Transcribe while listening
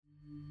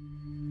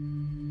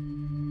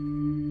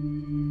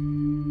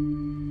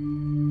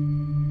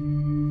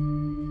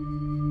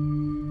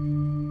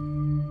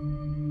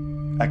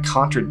a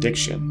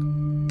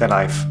contradiction that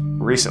I've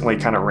recently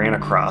kind of ran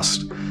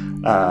across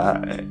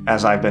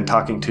as I've been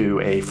talking to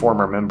a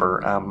former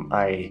member.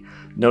 I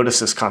noticed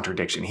this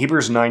contradiction.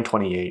 Hebrews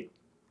 9:28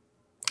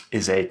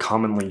 is a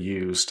commonly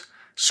used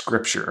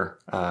scripture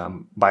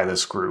by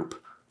this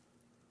group.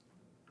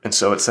 And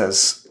so it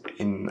says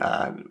in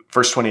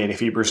verse 28 of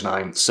Hebrews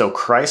 9, "So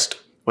Christ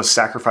was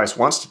sacrificed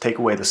once to take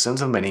away the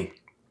sins of many,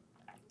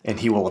 and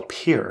he will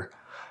appear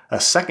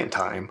a second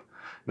time,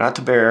 not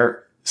to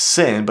bear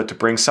sin, but to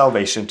bring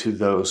salvation to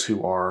those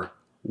who are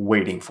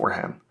waiting for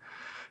him."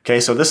 Okay,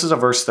 so this is a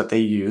verse that they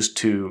use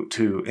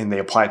and they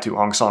apply it to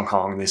Ong Song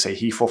Hong, and they say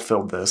he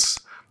fulfilled this.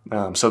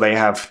 So they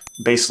have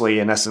basically,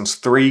 in essence,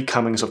 three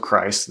comings of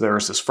Christ.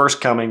 There's this first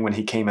coming when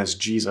he came as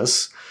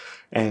Jesus,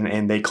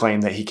 and they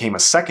claim that he came a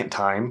second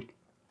time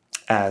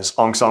as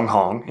Ong Song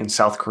Hong in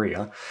South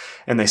Korea,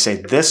 and they say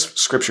this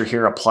scripture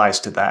here applies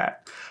to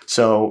that.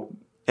 So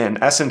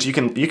in essence, you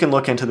can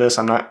look into this.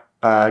 I'm not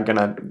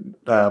gonna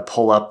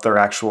pull up their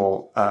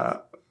actual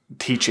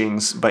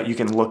teachings, but you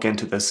can look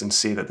into this and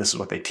see that this is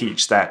what they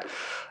teach, that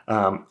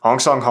Ong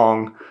Song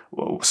Hong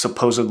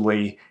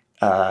supposedly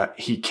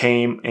he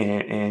came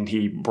and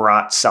he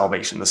brought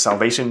salvation. The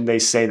salvation they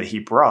say that he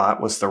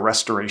brought was the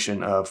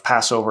restoration of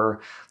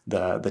Passover,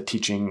 the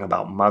teaching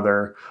about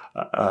Mother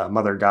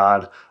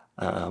God,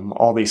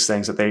 all these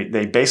things that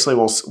they basically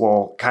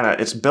will kind of,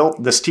 it's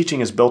built, this teaching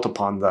is built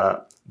upon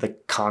the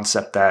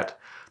concept that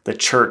the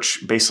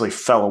church basically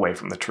fell away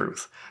from the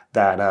truth,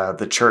 that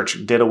the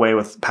church did away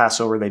with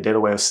Passover, they did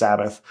away with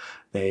Sabbath,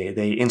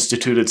 they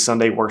instituted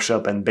Sunday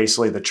worship, and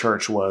basically the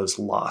church was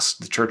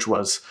lost. The church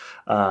was,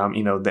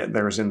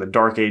 there was in the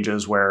dark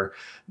ages where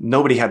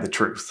nobody had the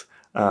truth.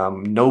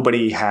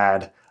 Nobody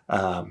had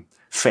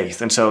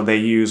faith. And so they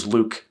use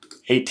Luke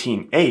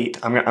 18:8.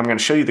 I'm going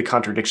to show you the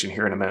contradiction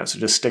here in a minute, so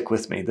just stick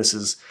with me. This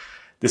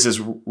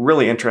is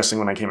really interesting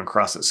when I came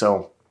across it.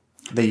 So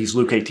they use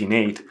Luke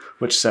 18:8,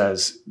 which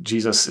says,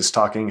 Jesus is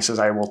talking, he says,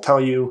 I tell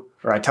you,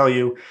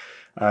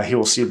 he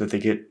will see that they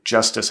get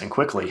justice and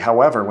quickly.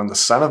 However, when the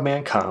Son of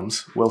Man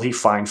comes, will he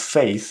find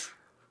faith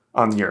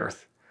on the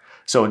earth?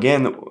 So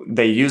again,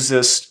 they use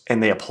this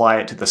and they apply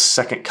it to the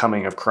second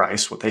coming of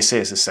Christ, what they say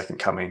is the second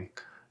coming,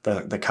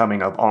 the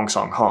coming of Ong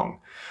Song Hong.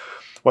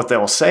 What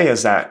they'll say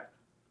is that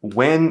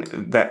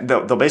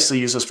they'll basically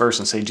use this verse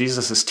and say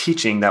Jesus is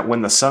teaching that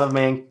when the Son of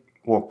Man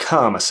will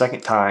come a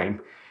second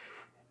time,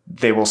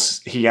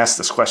 he asked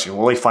this question,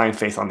 will he find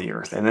faith on the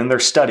earth? And in their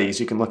studies,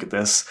 you can look at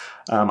this,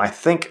 I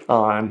think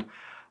on,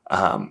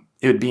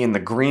 it would be in the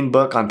Green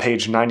Book on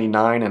page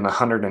 99 and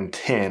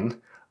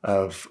 110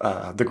 of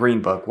the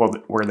Green Book,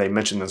 where they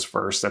mention this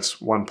verse. That's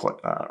one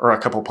or a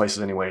couple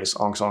places anyways,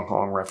 Ong Song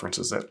Hong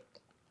references it.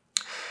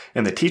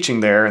 And the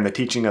teaching there, and the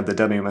teaching of the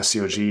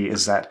WMSCOG,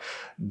 is that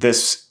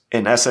this,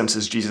 in essence,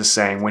 is Jesus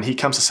saying, when he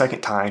comes a second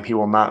time, he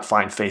will not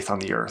find faith on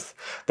the earth.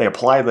 They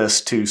apply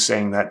this to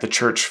saying that the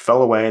church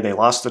fell away, they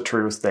lost the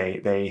truth,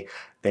 they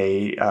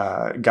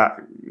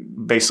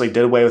basically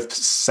did away with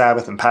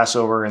Sabbath and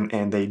Passover,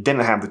 and they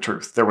didn't have the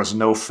truth. There was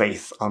no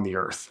faith on the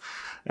earth.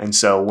 And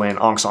so when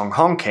Ong Song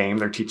Hong came,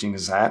 their teaching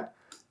is that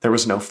there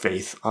was no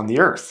faith on the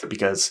earth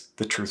because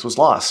the truth was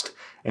lost.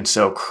 And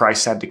so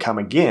Christ had to come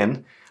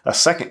again a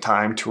second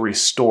time to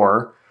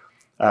restore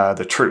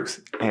the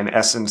truth. In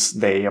essence,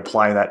 they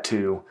apply that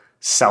to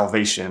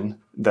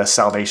salvation, the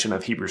salvation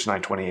of Hebrews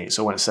 9:28.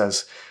 So when it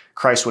says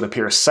Christ would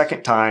appear a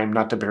second time,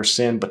 not to bear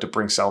sin, but to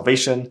bring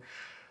salvation,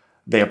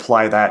 they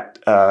apply that,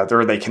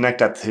 or they connect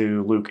that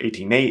to Luke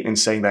 18:8 and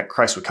saying that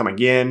Christ would come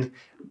again.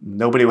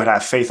 Nobody would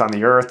have faith on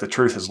the earth. The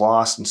truth is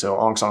lost. And so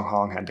Ong Song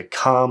Hong had to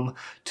come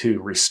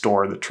to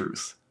restore the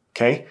truth.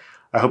 Okay?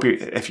 I hope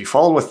if you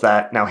followed with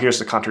that, now here's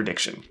the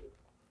contradiction.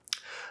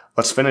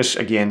 Let's finish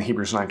again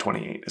Hebrews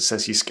 9:28. It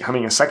says he's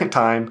coming a second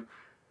time,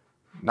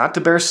 not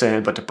to bear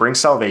sin, but to bring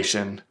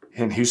salvation.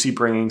 And who's he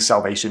bringing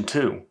salvation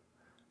to?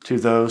 To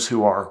those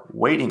who are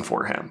waiting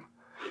for him.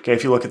 Okay,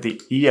 if you look at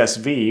the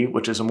ESV,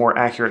 which is a more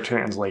accurate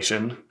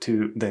translation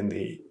than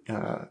the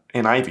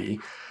NIV,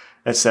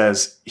 it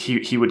says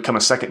he would come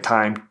a second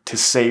time to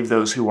save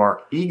those who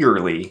are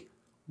eagerly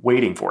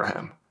waiting for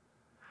him.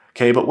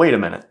 Okay, but wait a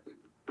minute.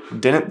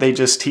 Didn't they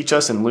just teach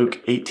us in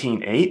Luke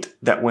 18:8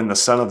 that when the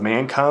Son of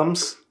Man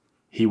comes,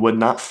 he would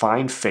not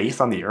find faith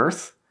on the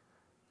earth?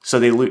 So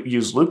they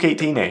use Luke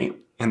 18:8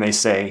 and they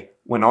say,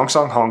 when Ong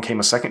Song Hong came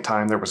a second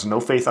time, there was no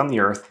faith on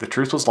the earth, the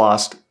truth was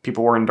lost,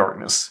 people were in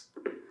darkness.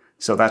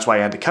 So that's why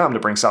he had to come to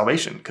bring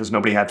salvation, because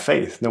nobody had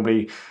faith,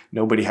 nobody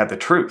had the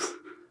truth.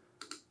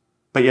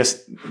 But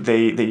yes,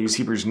 they use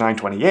Hebrews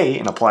 9:28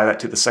 and apply that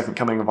to the second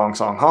coming of Ong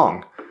Song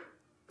Hong.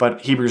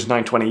 But Hebrews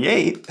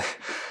 9:28,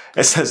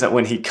 it says that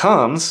when he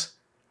comes,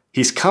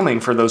 he's coming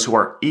for those who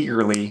are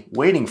eagerly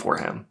waiting for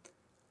him.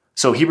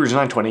 So Hebrews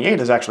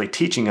 9:28 is actually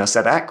teaching us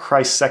that at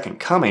Christ's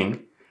second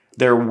coming,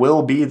 there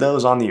will be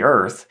those on the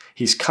earth.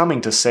 He's coming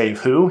to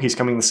save who? He's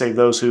coming to save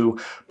those who,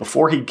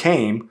 before he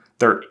came,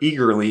 they're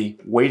eagerly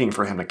waiting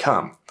for him to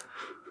come.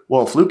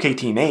 Well, if Luke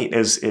 18:8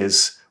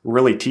 is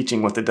really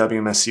teaching what the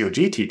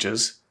WMSCOG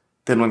teaches,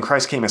 then when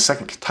Christ came a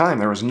second time,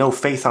 there was no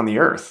faith on the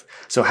earth.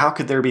 So how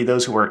could there be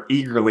those who are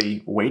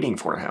eagerly waiting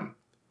for him?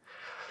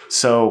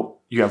 So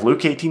you have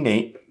Luke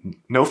 18:8,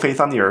 no faith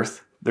on the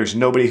earth. There's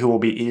nobody who will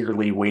be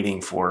eagerly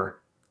waiting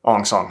for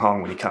Ong Song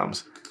Hong when he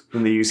comes.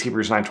 Then they use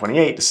Hebrews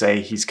 9:28 to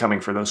say he's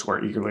coming for those who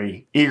are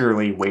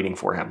eagerly waiting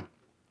for him.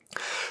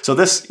 So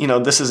this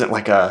isn't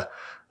like a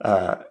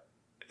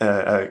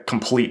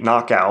complete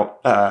knockout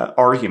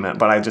argument,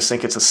 but I just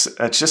think it's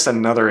just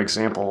another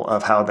example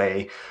of how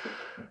they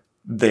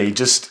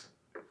just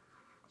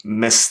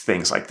miss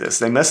things like this.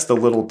 They miss the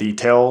little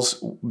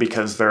details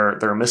because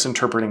they're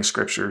misinterpreting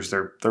scriptures.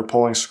 They're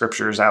pulling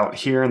scriptures out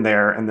here and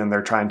there, and then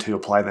they're trying to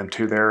apply them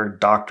to their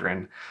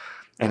doctrine.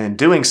 And in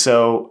doing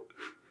so,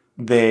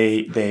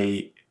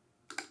 they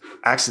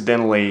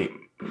accidentally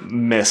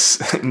miss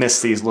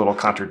these little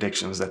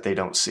contradictions that they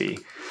don't see.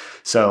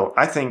 So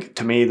I think,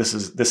 to me, this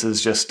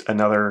is just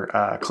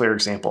another clear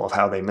example of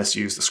how they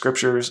misuse the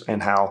scriptures,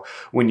 and how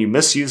when you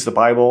misuse the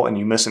Bible and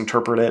you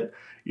misinterpret it,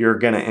 you're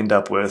going to end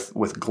up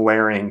with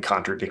glaring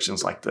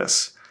contradictions like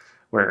this.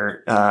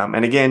 Where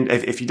and again,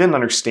 if you didn't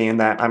understand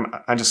that,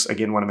 I just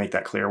again want to make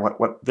that clear.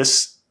 What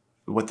this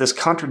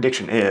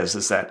contradiction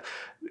is that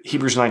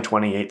Hebrews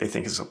 9:28 they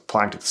think is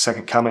applying to the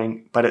second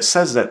coming, but it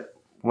says that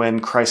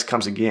when Christ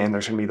comes again,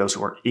 there's going to be those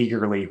who are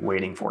eagerly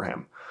waiting for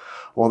him.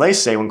 Well, they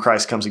say when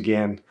Christ comes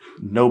again,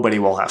 nobody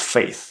will have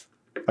faith,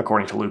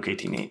 according to Luke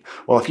 18:8.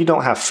 Well, if you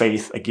don't have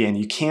faith, again,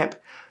 you can't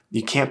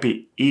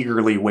be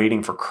eagerly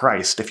waiting for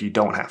Christ if you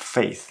don't have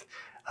faith.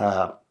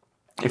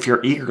 If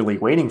you're eagerly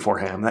waiting for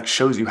him, that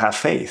shows you have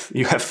faith.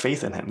 You have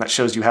faith in him. That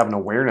shows you have an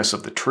awareness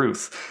of the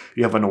truth.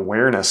 You have an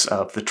awareness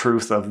of the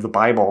truth of the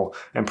Bible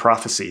and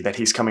prophecy that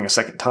he's coming a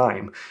second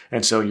time.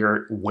 And so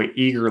you're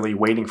eagerly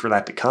waiting for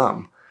that to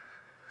come.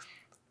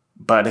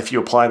 But if you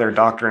apply their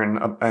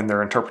doctrine and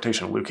their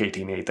interpretation of Luke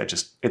 18:8,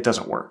 it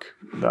doesn't work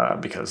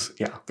because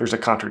there's a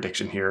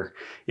contradiction here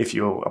if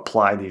you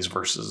apply these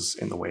verses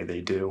in the way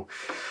they do.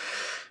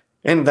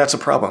 And that's a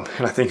problem.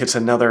 And I think it's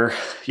another,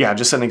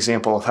 just an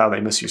example of how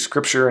they misuse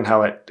scripture and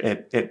how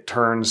it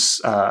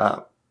turns,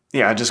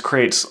 it just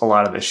creates a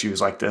lot of issues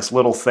like this.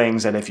 Little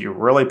things that if you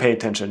really pay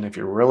attention, if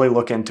you really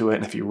look into it,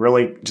 and if you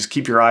really just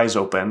keep your eyes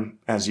open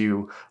as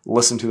you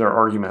listen to their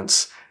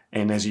arguments,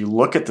 and as you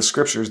look at the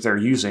scriptures they're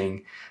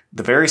using,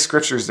 the very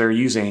scriptures they're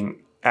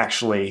using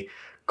actually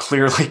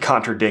clearly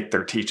contradict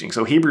their teaching.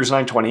 So Hebrews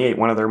 9:28,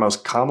 one of their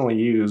most commonly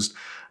used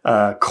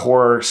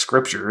core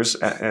scriptures,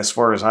 as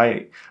far as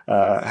I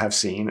have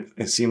seen,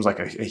 it seems like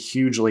a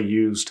hugely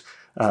used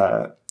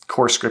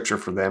core scripture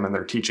for them and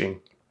their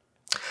teaching.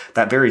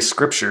 That very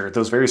scripture,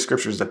 those very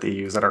scriptures that they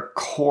use that are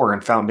core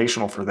and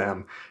foundational for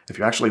them, if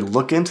you actually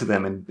look into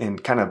them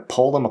and kind of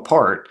pull them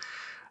apart,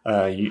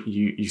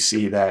 you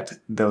see that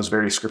those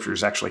very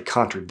scriptures actually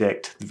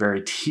contradict the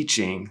very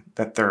teaching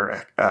that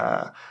they're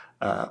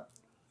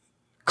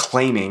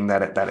claiming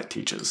that it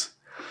teaches.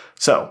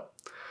 So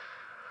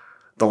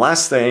the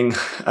last thing,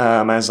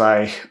 as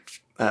I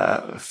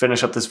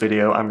finish up this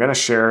video, I'm going to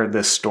share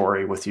this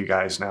story with you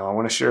guys now. I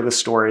want to share this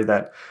story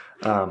that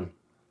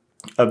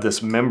of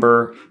this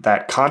member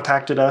that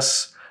contacted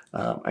us.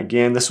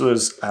 Again, this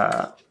was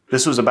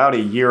about a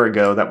year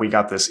ago that we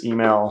got this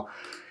email.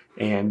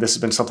 And this has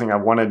been something I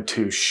wanted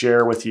to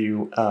share with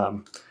you.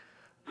 I'm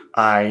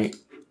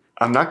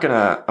not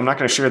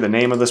gonna share the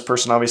name of this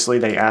person. Obviously,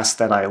 they asked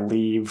that I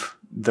leave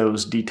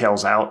those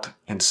details out,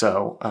 and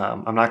so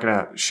I'm not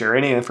gonna share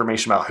any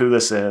information about who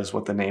this is,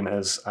 what the name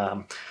is.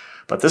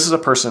 But this is a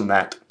person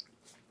that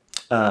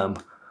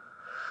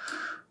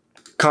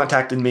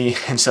contacted me,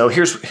 and so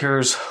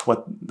here's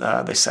what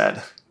they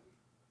said.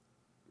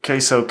 Okay,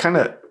 so kind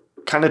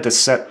of to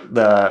set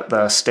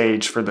the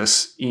stage for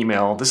this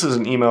email. This is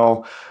an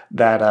email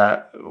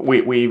that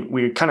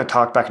we kind of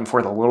talked back and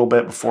forth a little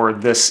bit before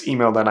this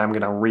email that I'm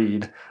going to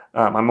read.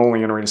 I'm only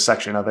going to read a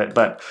section of it,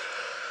 but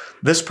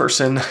this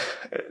person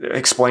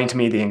explained to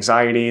me the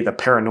anxiety, the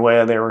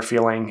paranoia they were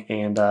feeling,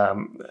 and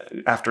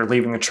after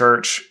leaving the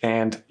church.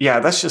 And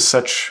that's just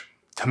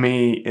to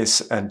me,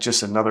 is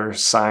just another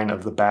sign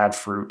of the bad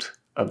fruit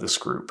of this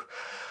group.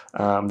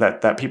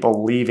 That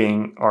people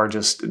leaving are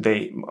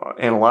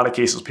in a lot of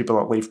cases, people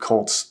that leave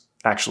cults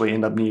actually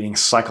end up needing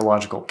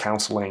psychological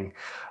counseling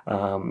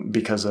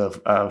because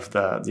of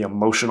the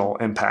emotional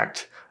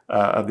impact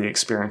of the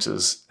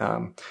experiences.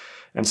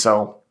 And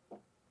so,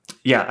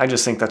 I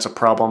just think that's a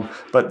problem.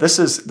 But this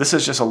is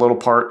just a little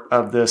part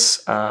of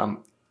this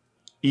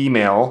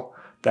email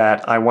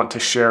that I want to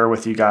share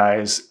with you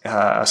guys,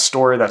 a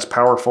story that's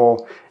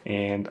powerful.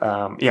 And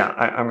I'm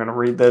going to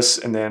read this,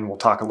 and then we'll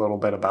talk a little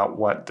bit about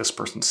what this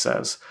person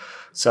says.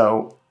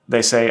 So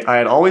they say, I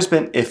had always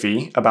been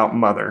iffy about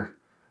Mother.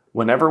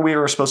 Whenever we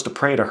were supposed to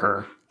pray to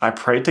her, I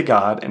prayed to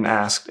God and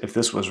asked if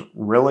this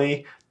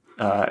really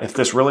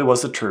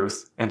was the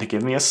truth, and to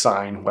give me a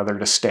sign whether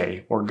to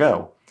stay or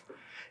go.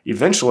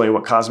 Eventually,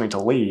 what caused me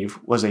to leave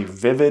was a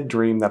vivid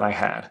dream that I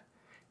had.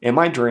 In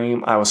my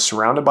dream, I was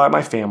surrounded by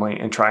my family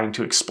and trying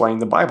to explain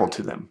the Bible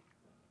to them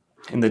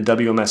in the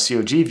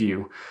WMSCOG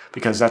view,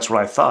 because that's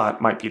what I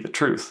thought might be the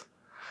truth.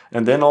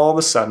 And then all of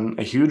a sudden,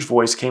 a huge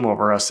voice came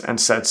over us and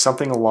said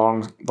something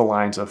along the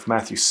lines of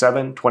Matthew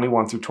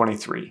 7:21 through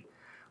 23,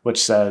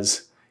 which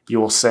says, "You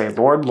will say,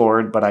 'Lord,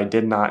 Lord,' but I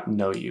did not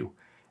know you."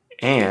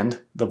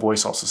 And the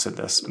voice also said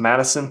this,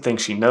 "Madison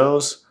thinks she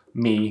knows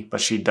me,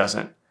 but she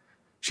doesn't.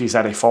 She's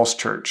at a false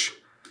church."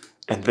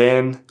 And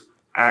then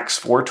Acts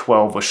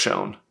 4:12 was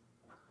shown.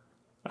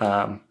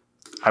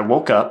 I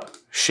woke up,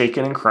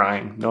 shaken and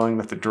crying, knowing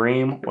that the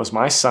dream was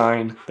my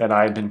sign that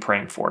I had been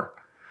praying for.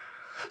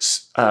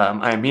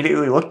 I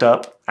immediately looked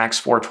up Acts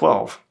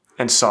 4:12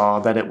 and saw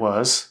that it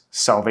was,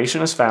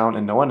 "Salvation is found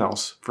in no one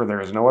else, for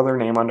there is no other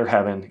name under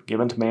heaven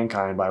given to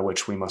mankind by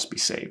which we must be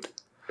saved."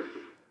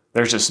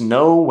 There's just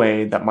no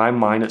way that my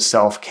mind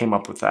itself came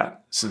up with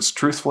that, since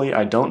truthfully,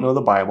 I don't know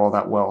the Bible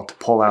that well to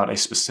pull out a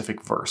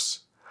specific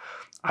verse.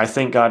 I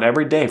thank God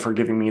every day for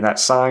giving me that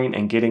sign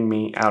and getting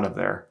me out of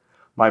there.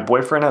 My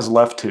boyfriend has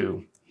left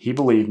too. He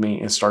believed me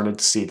and started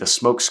to see the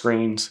smoke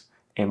screens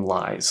and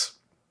lies.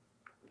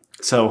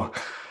 So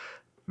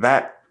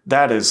that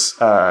is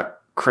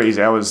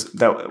crazy.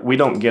 We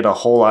don't get a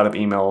whole lot of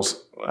emails.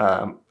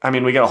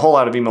 We get a whole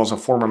lot of emails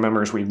of former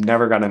members. We've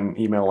never gotten an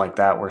email like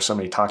that where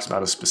somebody talks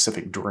about a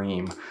specific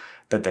dream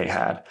that they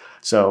had.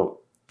 So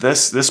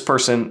this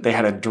person, they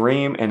had a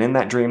dream, and in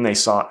that dream they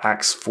saw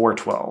Acts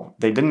 4:12.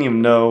 They didn't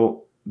even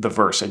know the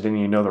verse. They didn't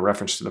even know the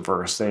reference to the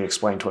verse. They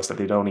explained to us that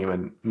they don't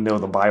even know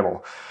the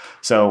Bible.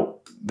 So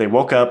they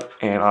woke up,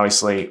 and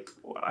obviously,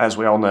 as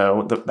we all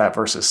know, that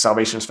verse is,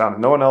 "Salvation is found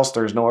in no one else.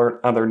 There is no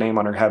other name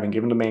under heaven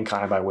given to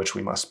mankind by which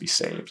we must be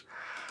saved."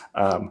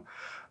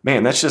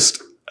 That's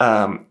just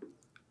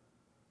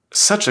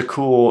such a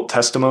cool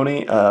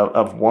testimony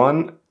of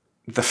one.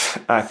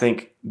 I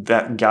think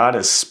that God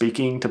is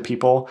speaking to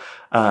people.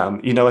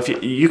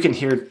 If you can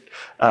hear,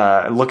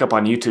 look up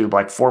on YouTube,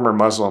 like former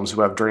Muslims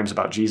who have dreams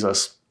about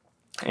Jesus.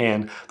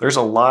 And there's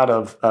a lot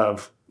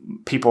of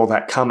people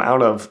that come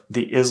out of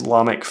the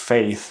Islamic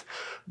faith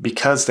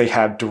because they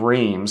have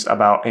dreams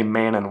about a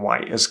man in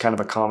white is kind of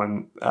a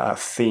common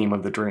theme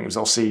of the dreams.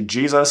 They'll see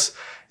Jesus,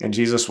 and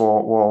Jesus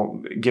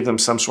will give them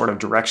some sort of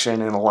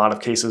direction in a lot of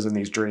cases in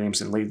these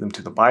dreams and lead them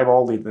to the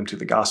Bible, lead them to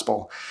the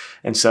gospel.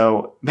 And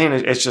so,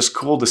 it's just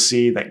cool to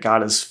see that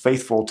God is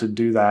faithful to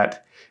do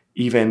that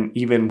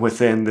even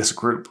within this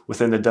group,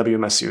 within the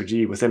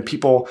WMSCOG, within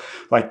people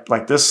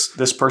like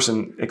this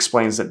person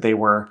explains that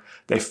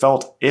they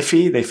felt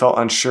iffy, they felt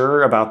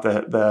unsure about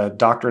the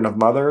doctrine of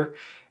mother.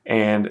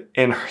 And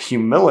in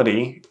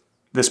humility,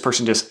 this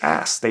person just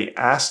asked. They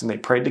asked and they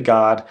prayed to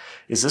God,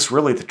 "Is this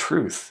really the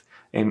truth?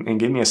 And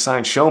give me a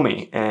sign, show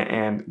me."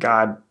 And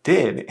God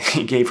did.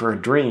 He gave her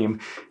a dream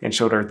and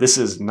showed her, this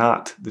is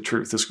not the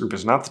truth. This group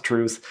is not the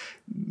truth.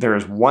 There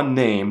is one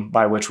name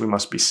by which we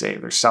must be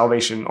saved. There's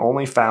salvation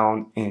only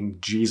found in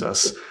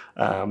Jesus.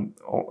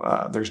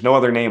 There's no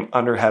other name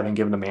under heaven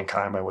given to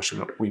mankind by which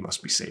we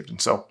must be saved.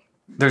 And so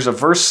there's a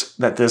verse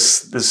that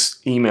this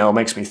email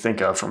makes me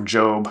think of from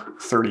Job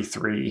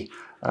 33.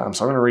 So I'm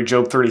going to read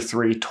Job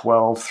 33,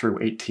 12 through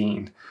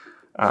 18.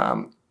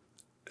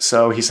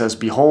 So he says,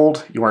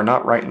 "Behold, you are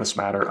not right in this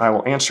matter. I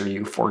will answer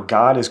you, for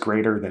God is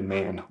greater than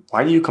man.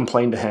 Why do you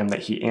complain to him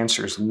that he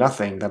answers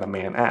nothing that a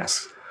man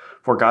asks?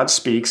 For God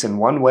speaks in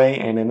one way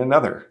and in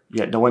another,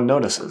 yet no one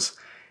notices.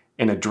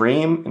 In a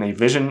dream, in a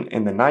vision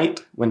in the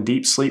night, when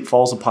deep sleep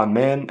falls upon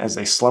men as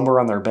they slumber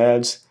on their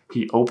beds,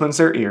 he opens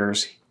their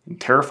ears and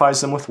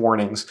terrifies them with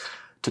warnings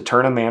to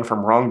turn a man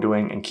from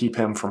wrongdoing and keep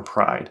him from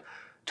pride,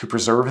 to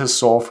preserve his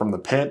soul from the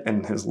pit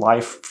and his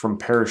life from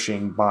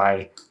perishing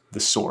by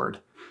the sword."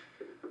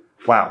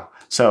 Wow.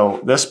 So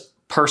this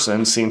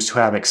person seems to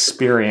have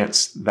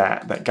experienced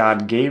that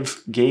God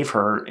gave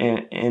her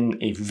in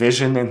a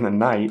vision in the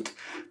night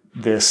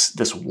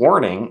this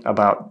warning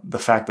about the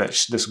fact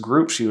that this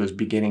group she was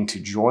beginning to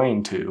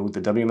join to,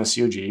 the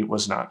WMSCOG,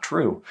 was not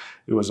true.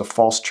 It was a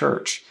false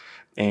church.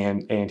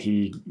 And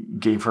he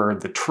gave her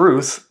the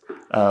truth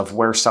of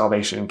where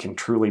salvation can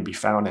truly be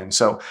found in.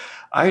 So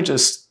I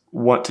just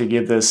want to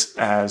give this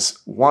as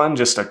one,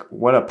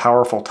 what a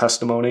powerful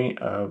testimony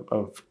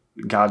of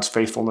God's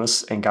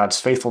faithfulness, and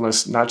God's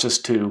faithfulness not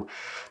just to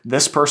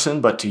this person,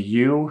 but to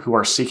you who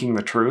are seeking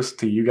the truth,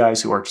 to you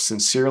guys who are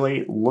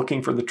sincerely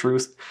looking for the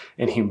truth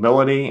in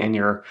humility, and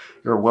you're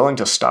willing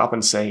to stop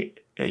and say,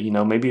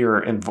 maybe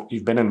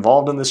you've been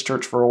involved in this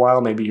church for a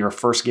while, maybe you're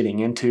first getting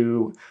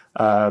into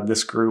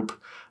this group,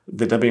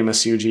 the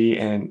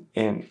WMSCOG,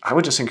 and I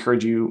would just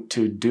encourage you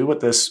to do what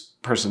this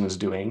person is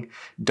doing.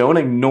 Don't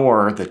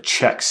ignore the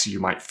checks you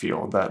might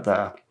feel,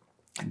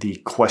 the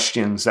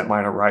questions that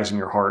might arise in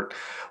your heart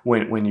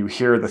when you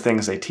hear the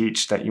things they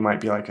teach that you might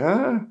be like,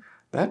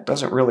 that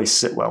doesn't really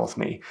sit well with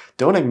me.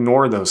 Don't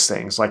ignore those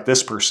things like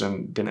this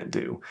person didn't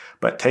do,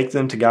 but take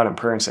them to God in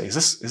prayer and say,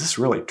 is this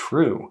really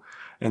true?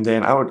 And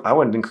then I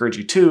would encourage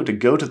you too to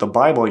go to the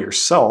Bible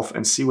yourself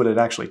and see what it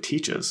actually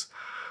teaches.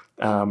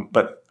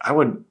 But I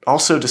would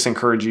also just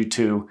encourage you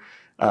to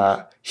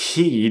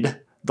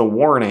heed the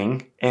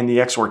warning and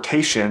the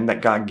exhortation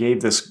that God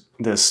gave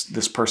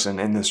this person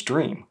in this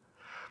dream.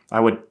 I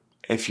would,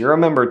 if you're a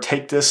member,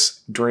 take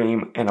this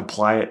dream and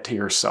apply it to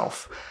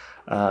yourself.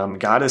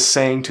 God is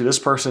saying to this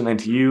person and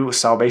to you,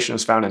 salvation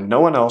is found in no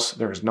one else.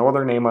 There is no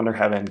other name under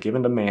heaven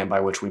given to man by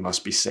which we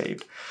must be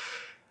saved.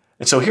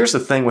 And so here's the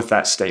thing with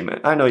that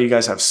statement. I know you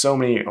guys have so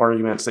many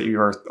arguments that you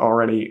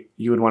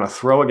would want to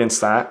throw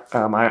against that.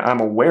 I'm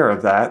aware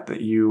of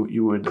that you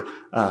would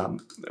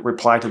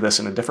reply to this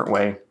in a different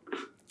way.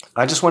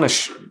 I just want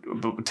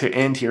to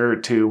end here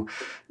to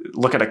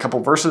look at a couple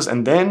verses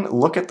and then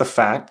look at the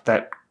fact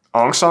that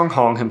Ong Song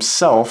Hong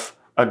himself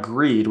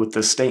agreed with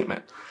this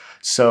statement.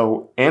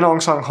 So in Ong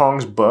Song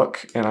Hong's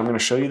book, and I'm going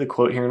to show you the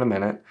quote here in a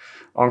minute,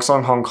 Ong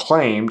Song Hong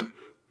claimed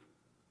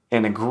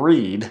and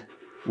agreed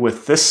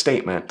with this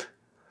statement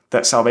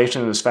that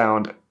salvation is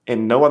found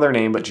in no other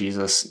name but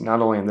Jesus,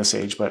 not only in this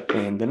age, but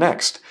in the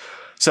next.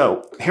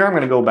 So here I'm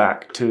going to go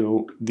back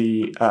to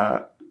the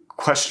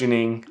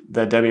questioning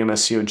the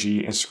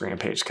WMSCOG Instagram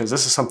page, because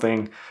this is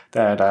something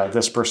that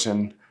this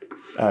person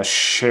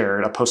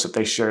shared, a post that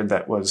they shared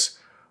that was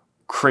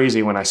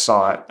crazy when I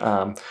saw it,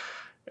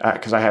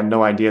 because I had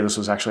no idea this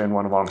was actually in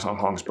one of Ong Song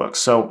Hong's books.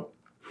 So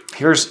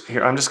here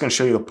I'm just going to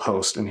show you the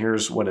post, and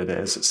here's what it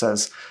is. It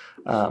says,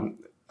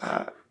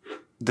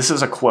 this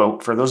is a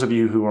quote for those of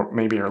you who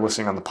maybe are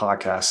listening on the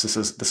podcast. This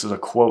is a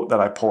quote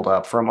that I pulled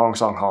up from Ong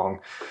Song Hong.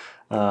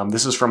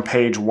 This is from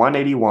page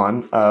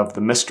 181 of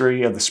The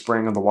Mystery of the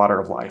Spring of the Water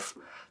of Life.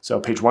 So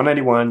page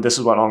 181, this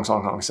is what Ong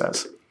Song Hong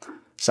says.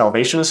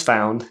 Salvation is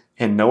found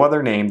in no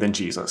other name than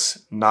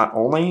Jesus, not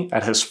only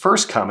at his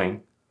first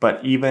coming,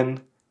 but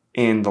even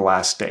in the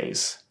last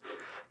days.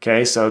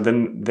 Okay, so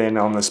then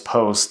on this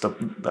post,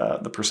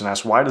 the person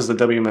asked, why does the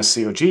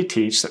WMSCOG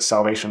teach that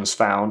salvation is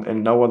found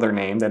in no other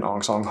name than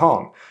Ong Song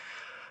Hong?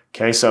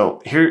 Okay,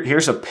 so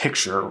here's a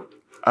picture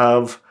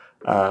of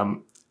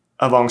Ong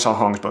Song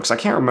Hong's books. I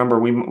can't remember,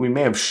 we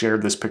may have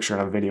shared this picture in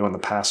a video in the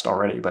past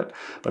already, but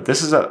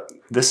this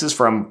is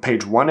from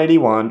page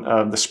 181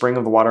 of The Spring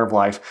of the Water of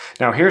Life.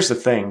 Now here's the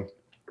thing.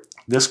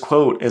 This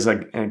quote is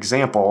an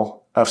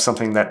example of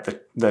something that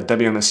the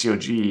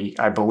WMSCOG,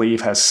 I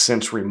believe, has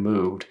since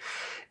removed.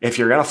 If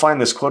you're going to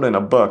find this quote in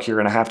a book,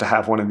 you're going to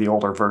have one of the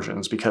older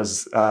versions,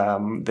 because I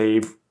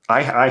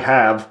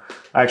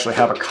actually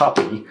have a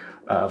copy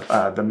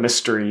of The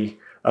Mystery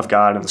of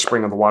God and the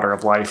Spring of the Water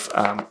of Life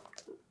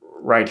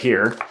right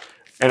here,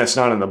 and it's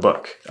not in the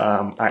book.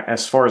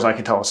 As far as I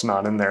can tell, it's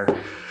not in there.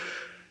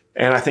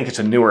 And I think it's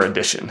a newer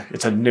edition.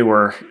 It's a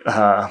newer,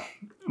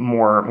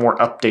 more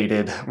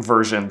updated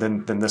version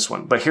than this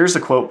one. But here's the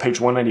quote,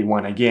 page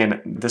 191.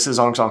 Again, this is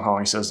Ong Song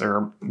Hong. He says, there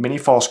are many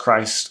false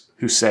Christs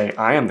who say,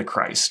 I am the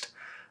Christ,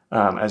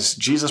 as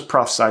Jesus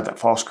prophesied that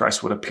false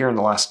Christ would appear in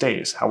the last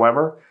days.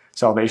 However,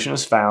 salvation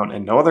is found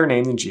in no other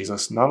name than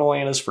Jesus, not only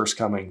in his first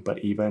coming, but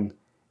even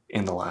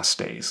in the last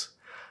days.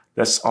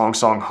 That's Ong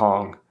Song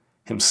Hong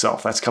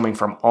himself. That's coming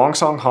from Ong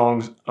Song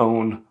Hong's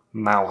own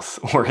mouth,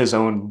 or his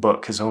own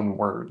book, his own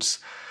words.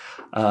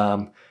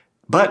 But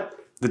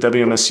the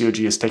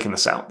WMSCOG has taken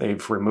this out.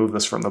 They've removed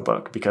this from the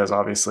book because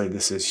obviously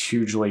this is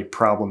hugely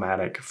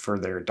problematic for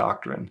their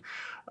doctrine.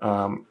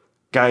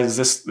 Guys,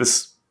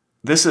 this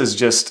is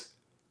just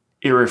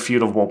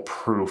irrefutable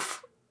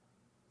proof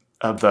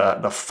of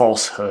the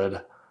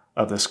falsehood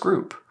of this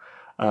group.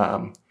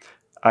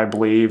 I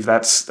believe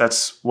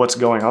that's what's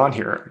going on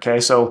here. Okay,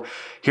 so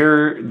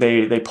here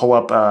they pull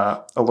up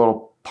a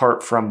little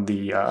part from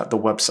the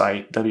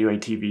website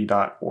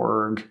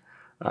watv.org.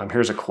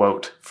 Here's a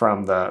quote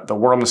from the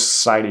World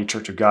Society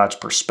Church of God's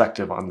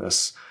perspective on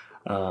this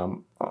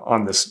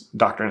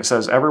doctrine. It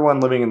says, everyone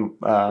living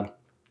in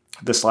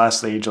this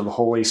last age of the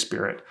Holy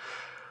Spirit,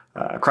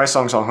 Christ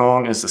Ong Song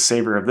Hong is the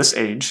Savior of this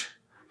age.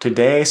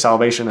 Today,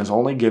 salvation is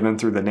only given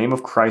through the name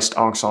of Christ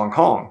Ong Song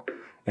Hong,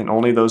 and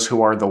only those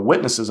who are the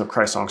witnesses of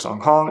Christ Ong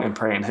Song Hong and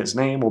pray in his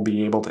name will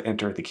be able to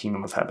enter the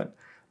kingdom of heaven.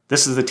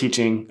 This is the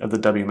teaching of the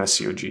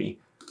WMSCOG.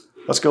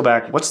 Let's go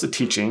back. What's the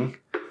teaching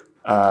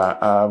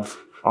of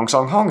Ong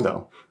Song Hong,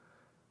 though?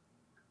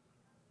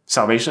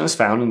 Salvation is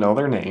found in no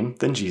other name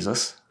than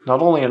Jesus,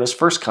 not only at his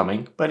first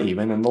coming, but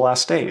even in the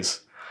last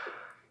days.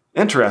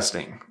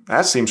 Interesting.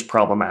 That seems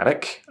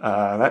problematic.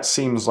 That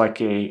seems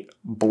like a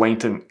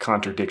blatant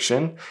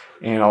contradiction.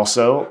 And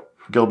also,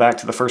 go back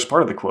to the first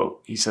part of the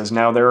quote. He says,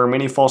 now there are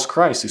many false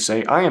Christs who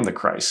say, I am the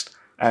Christ,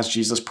 as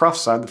Jesus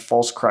prophesied the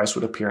false Christ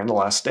would appear in the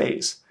last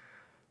days.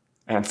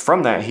 And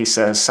from that, he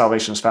says,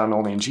 salvation is found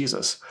only in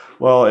Jesus.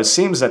 Well, it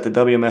seems that the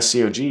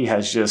WMSCOG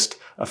has just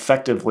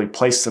effectively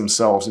placed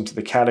themselves into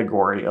the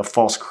category of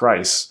false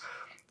Christs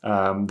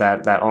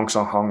that Ong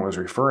Song Hong was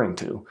referring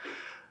to.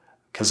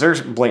 Because they're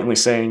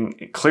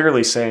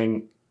clearly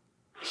saying,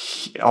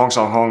 Ong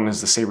Song Hong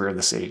is the Savior of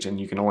this age, and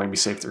you can only be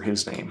saved through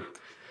his name.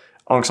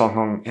 Ong Song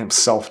Hong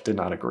himself did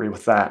not agree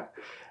with that,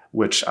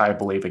 which I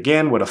believe,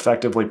 again, would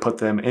effectively put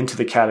them into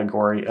the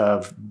category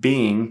of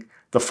being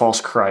the false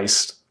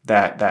Christ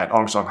that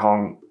Ong Song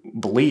Hong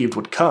believed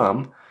would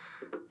come,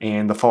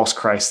 and the false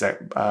Christ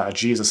that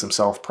Jesus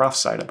himself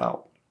prophesied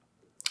about.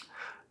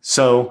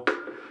 So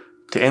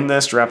To end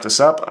this, to wrap this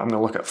up, I'm going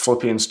to look at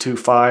Philippians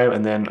 2:5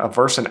 and then a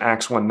verse in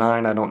Acts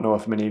 1:9. I don't know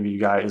if many of you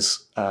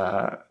guys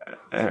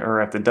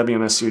are at the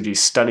WMSCOG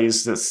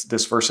studies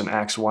this verse in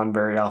Acts 1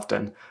 very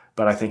often,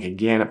 but I think,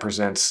 again, it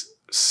presents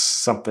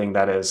something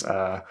that is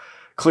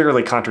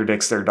clearly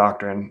contradicts their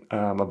doctrine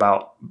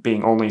about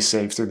being only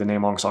saved through the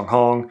name Ong Song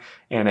Hong,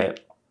 and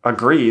it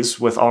agrees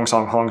with Ong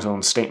Song Hong's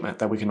own statement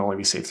that we can only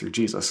be saved through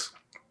Jesus.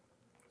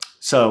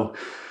 So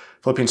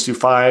Philippians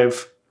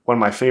 2:5, one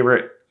of my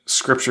favorite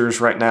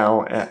scriptures right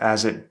now,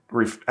 as it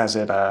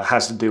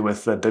has to do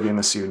with the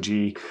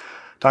WMSCOG.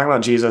 Talking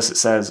about Jesus, it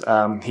says,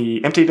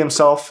 he emptied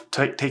himself,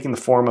 taking the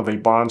form of a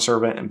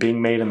bondservant and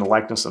being made in the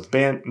likeness of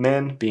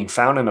men, being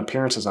found in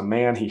appearance as a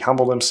man, he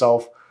humbled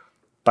himself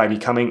by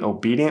becoming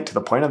obedient to the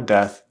point of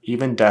death,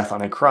 even death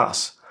on a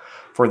cross.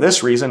 For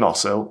this reason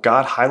also,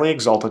 God highly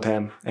exalted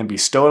him and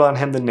bestowed on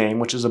him the name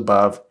which is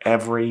above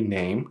every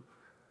name,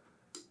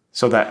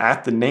 so that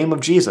at the name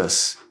of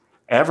Jesus,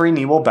 every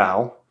knee will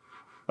bow,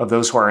 of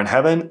those who are in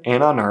heaven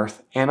and on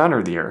earth and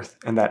under the earth,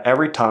 and that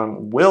every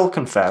tongue will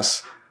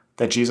confess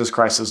that Jesus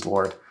Christ is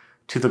Lord,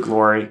 to the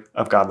glory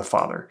of God the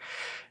Father.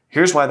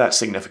 Here's why that's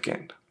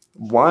significant.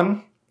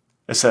 One,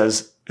 it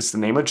says it's the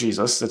name of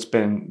Jesus that's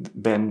been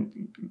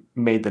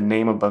made the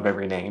name above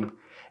every name.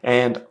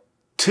 And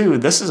two,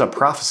 this is a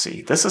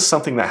prophecy. This is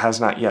something that has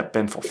not yet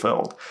been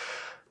fulfilled.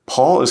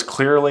 Paul is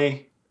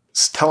clearly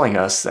telling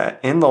us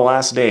that in the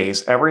last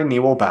days, every knee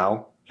will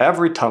bow,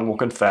 every tongue will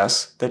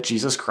confess that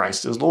Jesus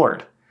Christ is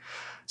Lord.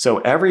 So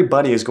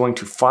everybody is going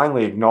to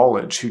finally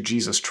acknowledge who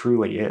Jesus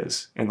truly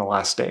is in the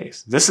last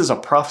days. This is a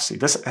prophecy.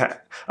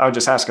 I would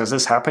just ask, has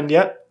this happened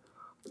yet?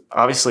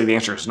 Obviously, the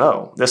answer is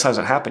no. This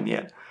hasn't happened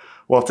yet.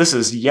 Well, if this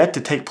is yet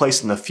to take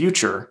place in the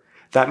future,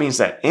 that means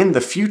that in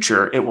the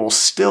future, it will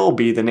still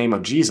be the name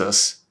of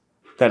Jesus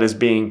that is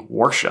being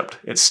worshiped.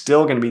 It's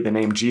still going to be the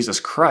name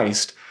Jesus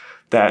Christ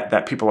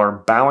that people are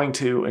bowing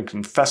to and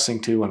confessing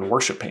to and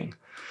worshiping.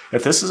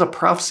 If this is a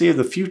prophecy of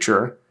the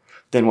future,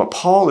 then what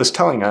Paul is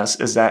telling us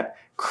is that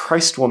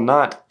Christ will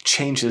not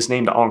change his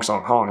name to Ong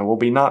Song Hong.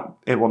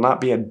 It will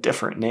not be a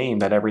different name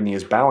that every knee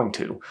is bowing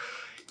to.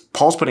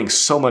 Paul's putting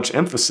so much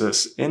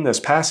emphasis in this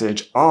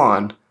passage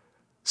on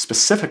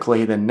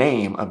specifically the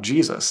name of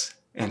Jesus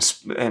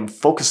and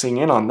focusing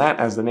in on that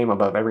as the name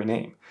above every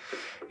name.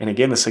 And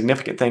again, the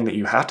significant thing that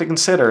you have to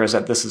consider is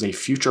that this is a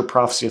future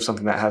prophecy of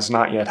something that has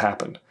not yet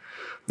happened.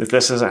 If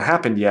this hasn't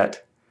happened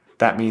yet,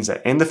 that means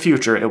that in the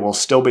future, it will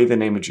still be the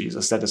name of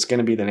Jesus, that it's going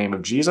to be the name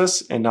of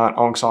Jesus and not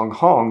Ong Song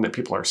Hong that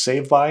people are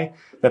saved by,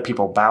 that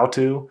people bow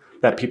to,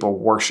 that people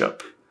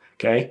worship.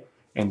 Okay?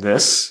 And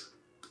this,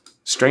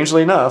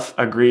 strangely enough,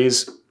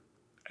 agrees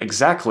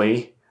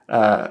exactly,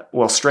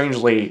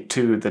 strangely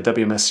to the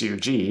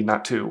WMSCOG,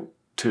 not to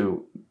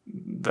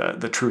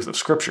the truth of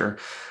Scripture,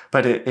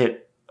 but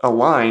it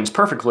aligns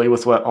perfectly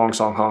with what Ong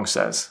Song Hong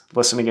says.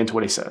 Listen again to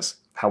what he says.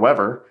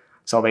 However,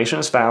 salvation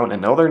is found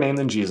in no other name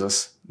than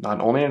Jesus, not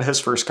only in his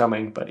first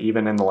coming, but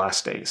even in the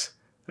last days.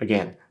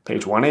 Again,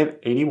 page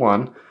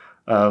 181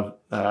 of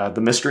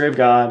The Mystery of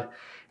God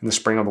and the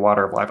Spring of the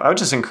Water of Life. I would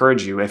just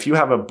encourage you, if you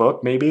have a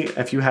book, maybe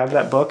if you have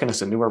that book and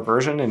it's a newer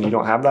version and you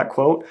don't have that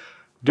quote,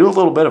 do a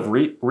little bit of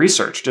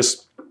research.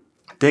 Just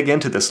dig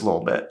into this a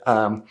little bit.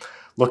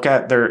 Look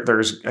at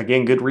there's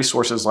again good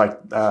resources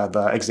like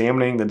the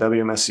Examining the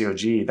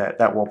WMSCOG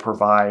that will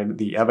provide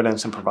the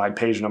evidence and provide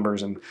page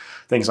numbers and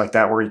things like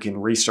that, where you can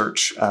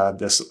research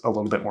this a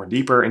little bit more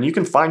deeper, and you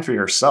can find for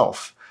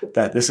yourself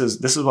that this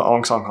is what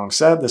Ong Song Hong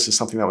said. This is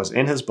something that was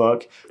in his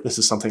book. This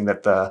is something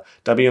that the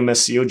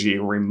WMSCOG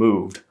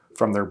removed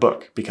from their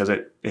book because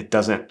it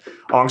doesn't.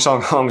 Ong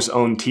Song Hong's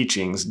own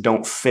teachings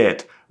don't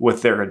fit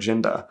with their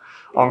agenda.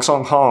 Ong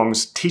Song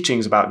Hong's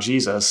teachings about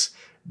Jesus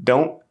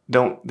don't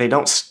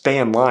stay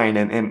in line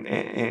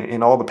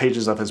in all the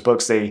pages of his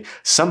books.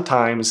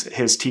 Sometimes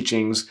his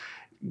teachings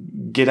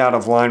get out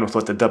of line with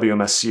what the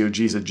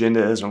WMSCOG's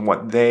agenda is and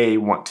what they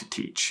want to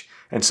teach.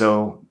 And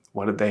so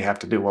what did they have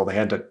to do? Well, they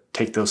had to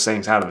take those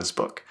things out of his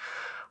book.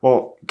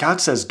 Well, God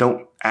says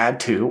don't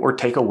add to or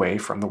take away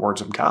from the words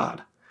of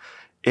God.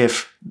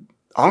 If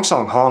Ong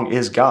Song Hong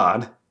is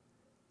God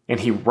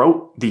and he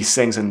wrote these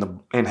things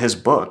in his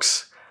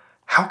books,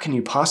 how can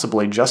you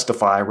possibly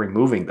justify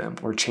removing them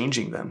or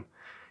changing them?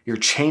 You're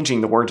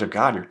changing the words of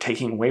God. You're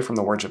taking away from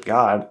the words of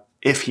God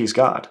if he's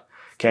God.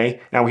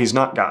 Okay? Now, he's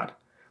not God.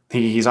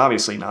 He's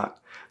obviously not.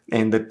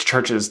 And the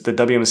churches, the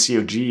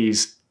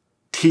WMSCOG's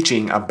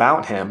teaching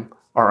about him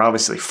are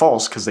obviously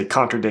false because they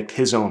contradict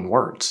his own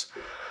words.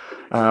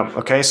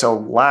 Okay, so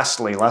last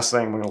thing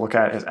I'm going to look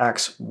at is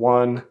Acts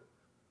 1,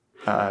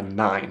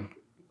 9.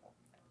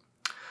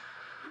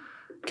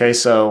 Okay,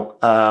 so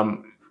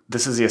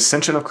this is the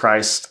ascension of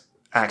Christ.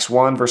 Acts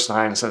 1, verse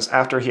 9, it says,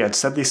 after he had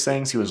said these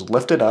things, he was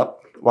lifted up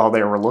while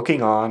they were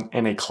looking on,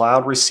 and a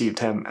cloud received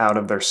him out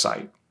of their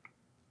sight.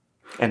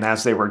 And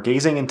as they were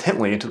gazing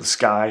intently into the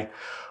sky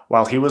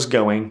while he was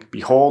going,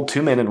 behold,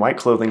 2 men in white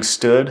clothing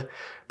stood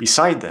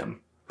beside them.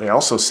 They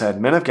also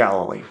said, Men of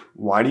Galilee,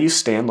 why do you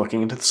stand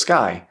looking into the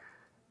sky?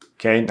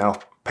 Okay,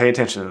 now pay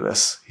attention to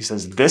this. He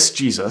says, this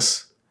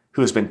Jesus,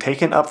 who has been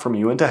taken up from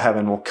you into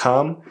heaven will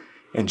come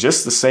in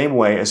just the same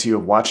way as you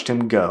have watched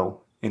him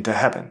go into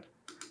heaven.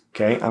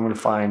 Okay, I'm going to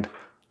find,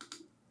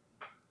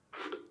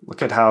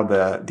 look at how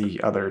the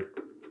other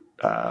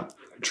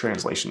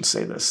translations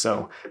say this.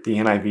 So the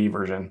NIV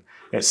version,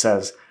 it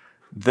says,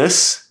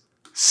 this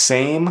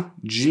same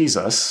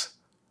Jesus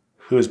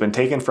who has been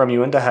taken from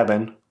you into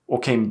heaven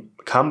will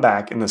come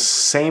back in the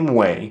same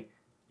way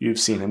you've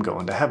seen him go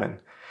into heaven.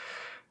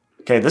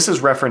 Okay, this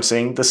is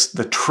referencing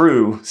the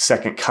true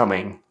second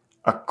coming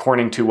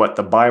according to what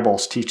the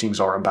Bible's teachings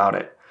are about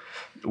it.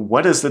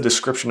 What is the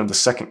description of the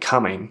second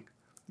coming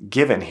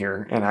given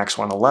here in Acts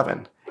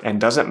 1:11?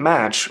 And does it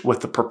match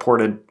with the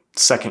purported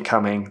second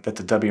coming that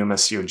the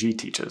WMSCOG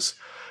teaches?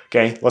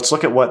 Okay, let's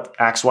look at what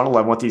Acts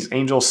 1:11, what these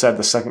angels said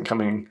the second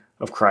coming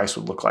of Christ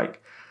would look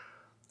like.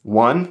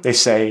 One, they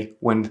say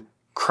when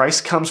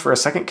Christ comes for a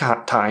second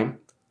time,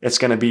 it's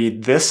going to be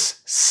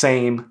this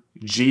same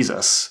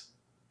Jesus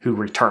who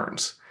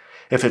returns.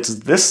 If it's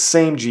this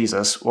same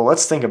Jesus, well,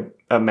 let's think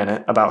a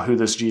minute about who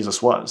this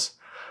Jesus was.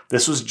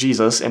 This was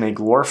Jesus in a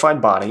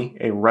glorified body,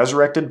 a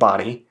resurrected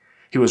body.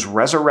 He was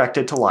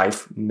resurrected to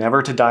life,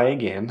 never to die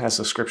again, as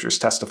the scriptures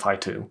testify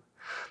to.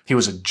 He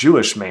was a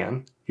Jewish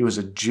man. He was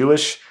a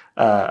Jewish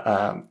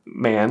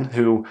man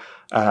who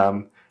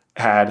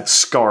had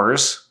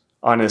scars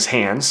on his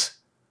hands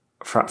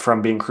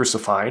from being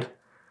crucified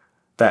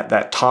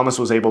that Thomas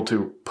was able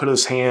to put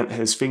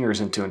his fingers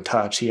into and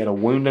touch. He had a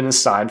wound in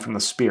his side from the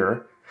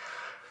spear.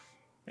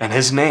 And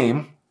his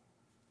name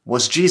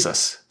was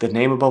Jesus, the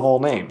name above all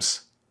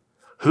names.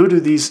 Who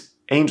do these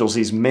angels,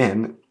 these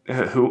men,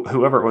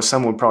 whoever it was,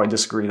 some would probably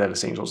disagree that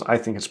it's angels. I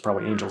think it's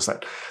probably angels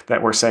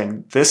that were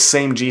saying this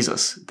same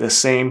Jesus, this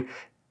same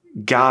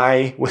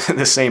guy, with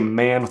the same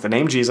man with the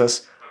name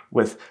Jesus,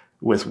 with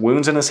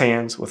wounds in his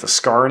hands, with a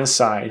scar in his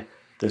side,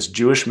 this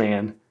Jewish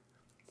man,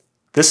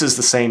 this is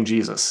the same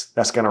Jesus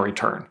that's going to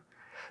return.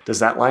 Does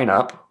that line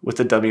up with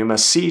the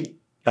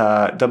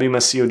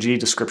WMSCOG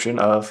description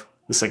of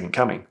the second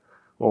coming?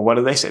 Well, what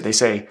do they say? They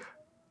say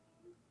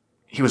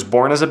he was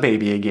born as a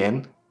baby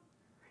again.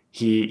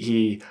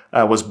 He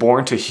was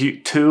born to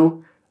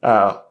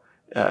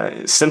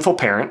sinful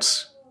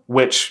parents,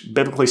 which,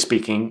 biblically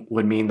speaking,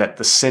 would mean that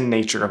the sin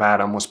nature of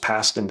Adam was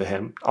passed into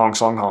him. Ong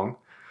Song Hong.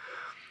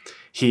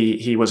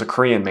 He was a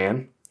Korean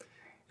man,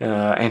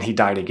 and he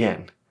died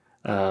again.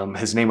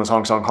 His name was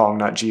Hong Song Hong,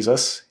 not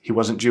Jesus. He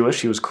wasn't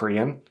Jewish. He was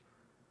Korean.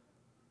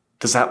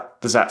 Does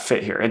that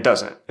fit here? It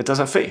doesn't. It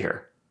doesn't fit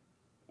here.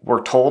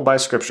 We're told by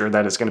Scripture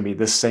that it's going to be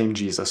this same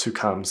Jesus who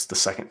comes the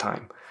second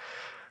time.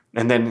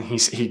 And then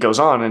he goes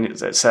on and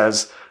it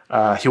says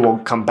he will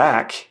come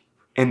back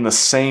in the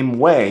same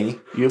way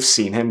you have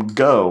seen him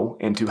go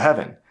into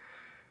heaven.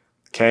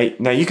 Okay,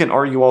 now you can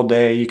argue all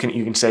day. You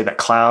can say that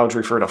clouds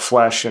refer to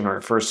flesh and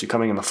refers to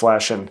coming in the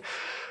flesh. And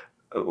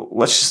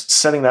let's just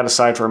setting that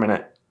aside for a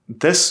minute.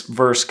 This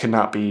verse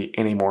cannot be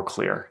any more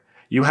clear.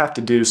 You have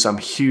to do some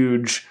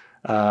huge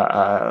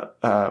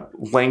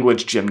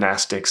language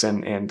gymnastics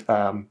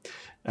and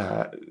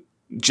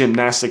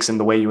gymnastics in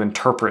the way you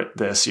interpret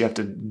this. You have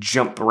to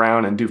jump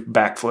around and do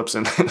backflips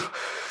and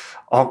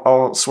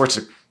all sorts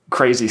of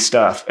crazy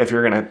stuff if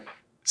you're going to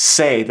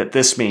say that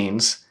this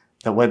means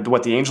that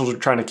what the angels are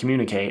trying to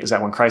communicate is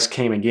that when Christ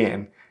came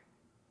again,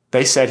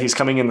 they said he's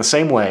coming in the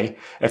same way.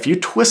 If you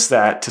twist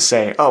that to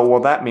say, oh,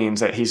 well, that means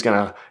that he's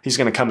gonna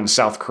come in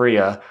South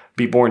Korea,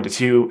 be born to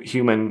two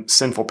human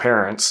sinful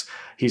parents.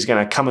 He's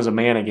gonna come as a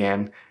man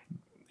again,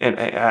 and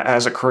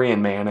as a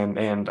Korean man,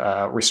 and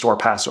restore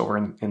Passover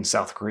in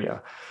South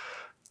Korea.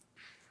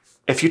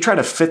 If you try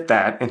to fit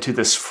that into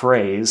this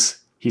phrase,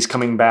 he's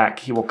coming back,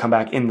 he will come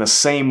back in the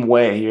same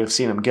way you have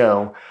seen him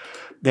go,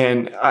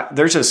 then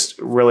there's just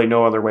really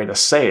no other way to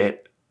say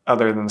it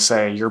other than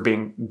say you're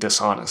being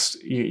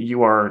dishonest.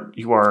 You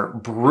are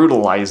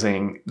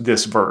brutalizing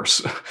this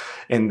verse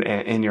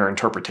in your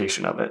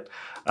interpretation of it.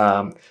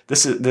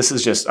 This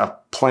is just a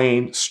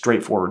plain,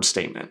 straightforward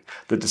statement.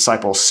 The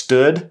disciples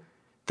stood,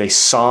 they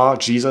saw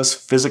Jesus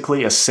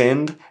physically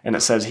ascend, and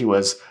it says he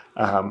was.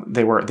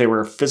 They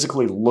were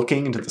physically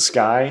looking into the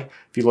sky.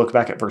 If you look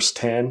back at verse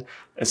 10,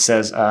 it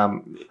says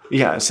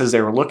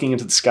they were looking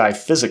into the sky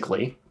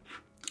physically,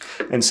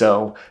 and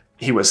so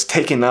he was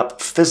taken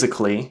up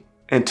physically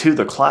into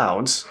the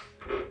clouds,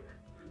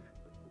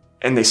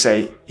 and they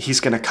say he's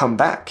going to come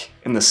back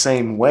in the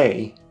same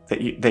way that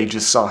they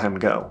just saw him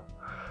go.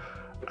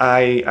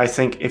 I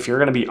think if you're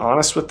going to be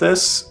honest with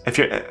this, if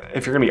you're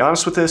going to be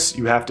honest with this,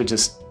 you have to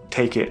just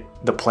take it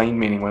the plain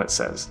meaning when it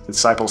says the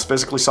disciples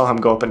physically saw him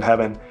go up in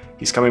heaven.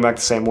 He's coming back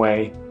the same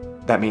way.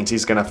 That means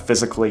he's going to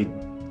physically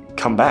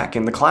come back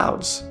in the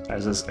clouds,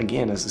 as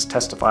is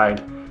testified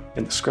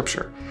in the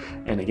scripture.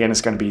 And again,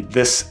 it's going to be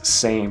this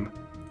same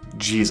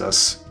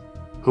Jesus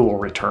who will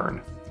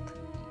return.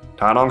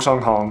 Not Ong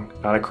Song Hong,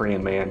 not a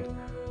Korean man,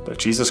 but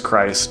Jesus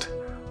Christ,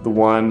 the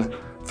one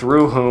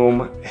through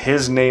whom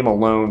his name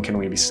alone can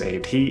we be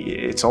saved.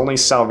 It's only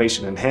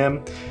salvation in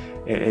him.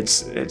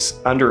 It's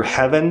under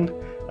heaven.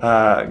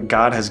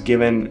 God has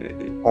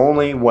given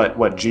only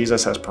what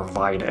Jesus has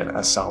provided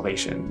as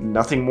salvation.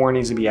 Nothing more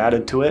needs to be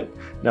added to it.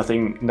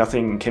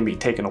 Nothing can be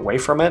taken away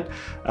from it.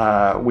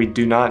 We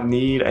do not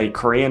need a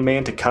Korean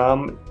man to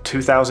come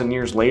 2,000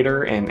 years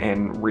later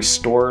and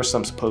restore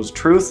some supposed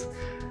truth.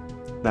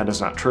 That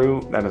is not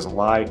true. That is a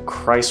lie.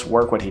 Christ's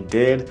work, what he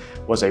did,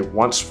 was a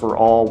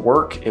once-for-all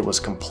work. It was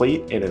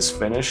complete. It is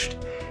finished.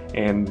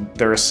 And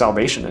there is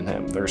salvation in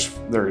him.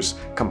 There's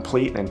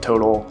complete and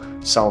total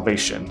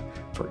salvation,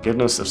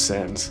 forgiveness of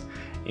sins.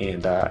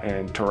 And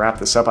to wrap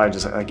this up, I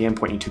just again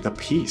point you to the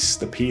peace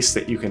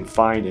that you can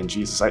find in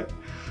Jesus.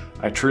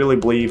 I truly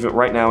believe that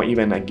right now,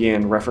 even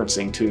again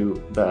referencing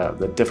to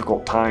the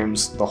difficult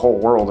times the whole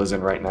world is in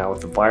right now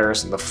with the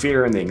virus and the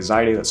fear and the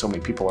anxiety that so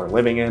many people are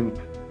living in.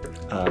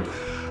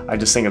 I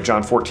just think of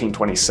John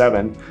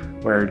 14:27,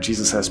 where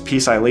Jesus says,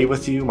 "Peace I leave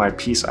with you, my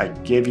peace I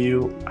give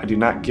you. I do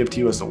not give to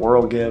you as the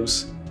world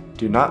gives.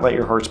 Do not let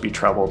your hearts be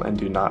troubled, and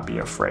do not be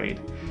afraid."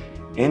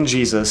 In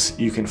Jesus,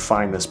 you can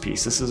find this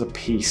peace. This is a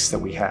peace that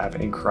we have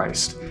in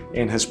Christ,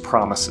 in his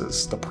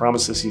promises, the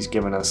promises he's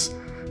given us,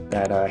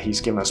 that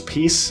he's given us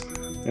peace.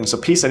 And it's a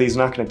peace that he's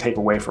not going to take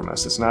away from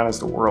us. It's not as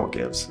the world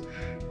gives.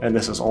 And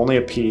this is only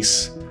a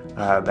peace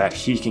that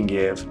he can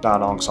give, Da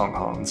Dong Song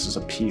Hong. This is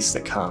a peace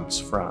that comes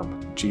from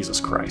Jesus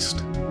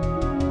Christ.